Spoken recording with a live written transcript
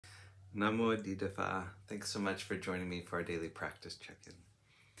Namo Didafa. Thanks so much for joining me for our daily practice check-in.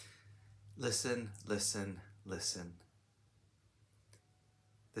 Listen, listen, listen.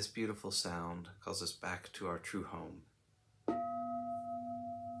 This beautiful sound calls us back to our true home.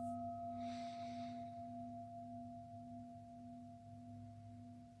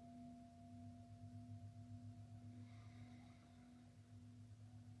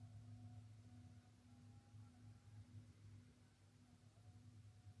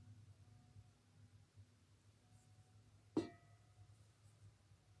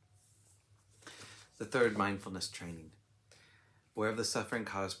 The third mindfulness training. Aware of the suffering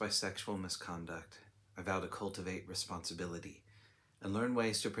caused by sexual misconduct, I vow to cultivate responsibility and learn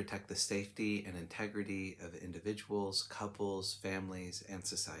ways to protect the safety and integrity of individuals, couples, families, and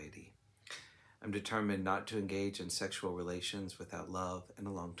society. I'm determined not to engage in sexual relations without love and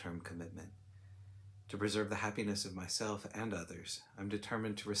a long-term commitment. To preserve the happiness of myself and others, I'm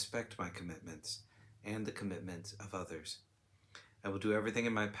determined to respect my commitments and the commitments of others. I will do everything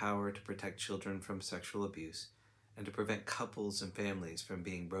in my power to protect children from sexual abuse and to prevent couples and families from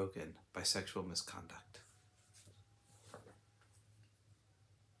being broken by sexual misconduct.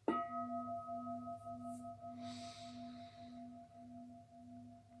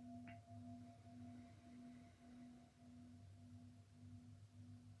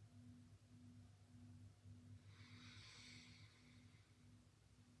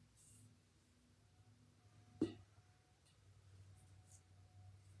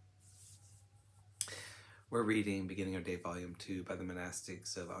 We're reading Beginning of Day Volume 2 by the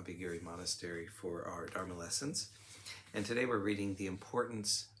monastics of Abhayagiri Monastery for our Dharma lessons. And today we're reading The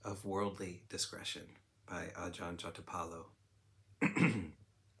Importance of Worldly Discretion by Ajahn Jatapalo.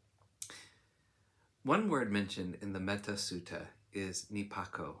 One word mentioned in the Metta Sutta is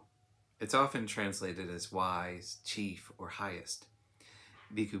nipako. It's often translated as wise, chief, or highest.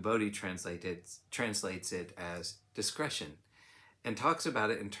 Bhikkhu Bodhi translates it as discretion, and talks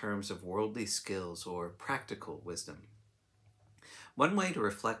about it in terms of worldly skills or practical wisdom. One way to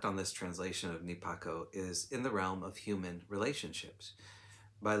reflect on this translation of nipako is in the realm of human relationships.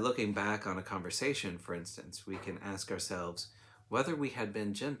 By looking back on a conversation, for instance, we can ask ourselves whether we had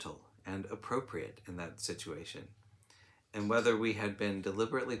been gentle and appropriate in that situation, and whether we had been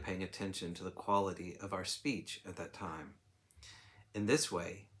deliberately paying attention to the quality of our speech at that time. In this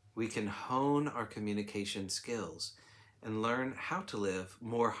way, we can hone our communication skills and learn how to live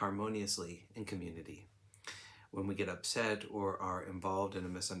more harmoniously in community. When we get upset or are involved in a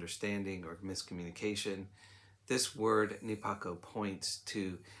misunderstanding or miscommunication, this word nipako points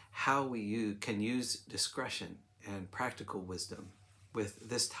to how we can use discretion and practical wisdom with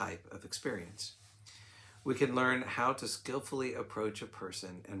this type of experience. We can learn how to skillfully approach a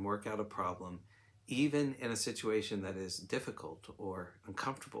person and work out a problem, even in a situation that is difficult or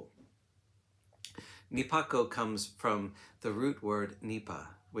uncomfortable. Nipako comes from the root word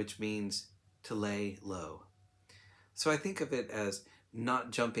nipa, which means to lay low. So I think of it as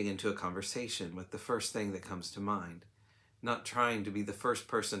not jumping into a conversation with the first thing that comes to mind, not trying to be the first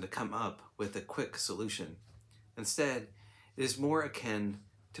person to come up with a quick solution. Instead, it is more akin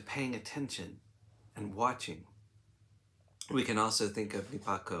to paying attention and watching. We can also think of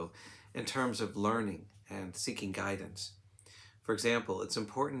nipako in terms of learning and seeking guidance. For example, it's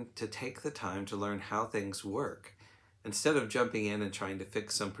important to take the time to learn how things work, instead of jumping in and trying to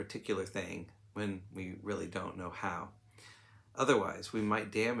fix some particular thing when we really don't know how. Otherwise, we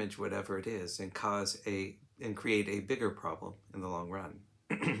might damage whatever it is and create a bigger problem in the long run.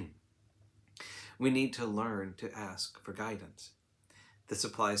 We need to learn to ask for guidance. This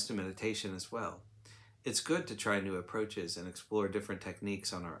applies to meditation as well. It's good to try new approaches and explore different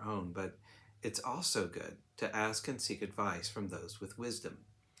techniques on our own, but it's also good to ask and seek advice from those with wisdom.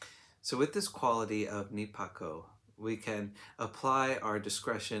 So with this quality of nipako, we can apply our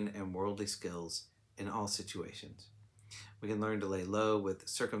discretion and worldly skills in all situations. We can learn to lay low with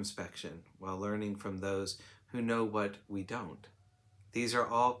circumspection while learning from those who know what we don't. These are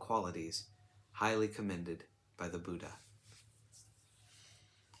all qualities highly commended by the Buddha.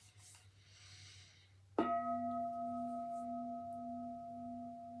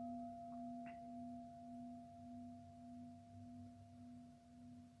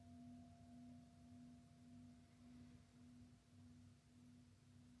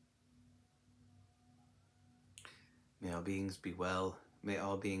 May all beings be well. May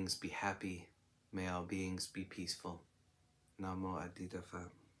all beings be happy. May all beings be peaceful. Namo Adidafa.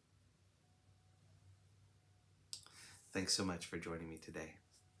 Thanks so much for joining me today.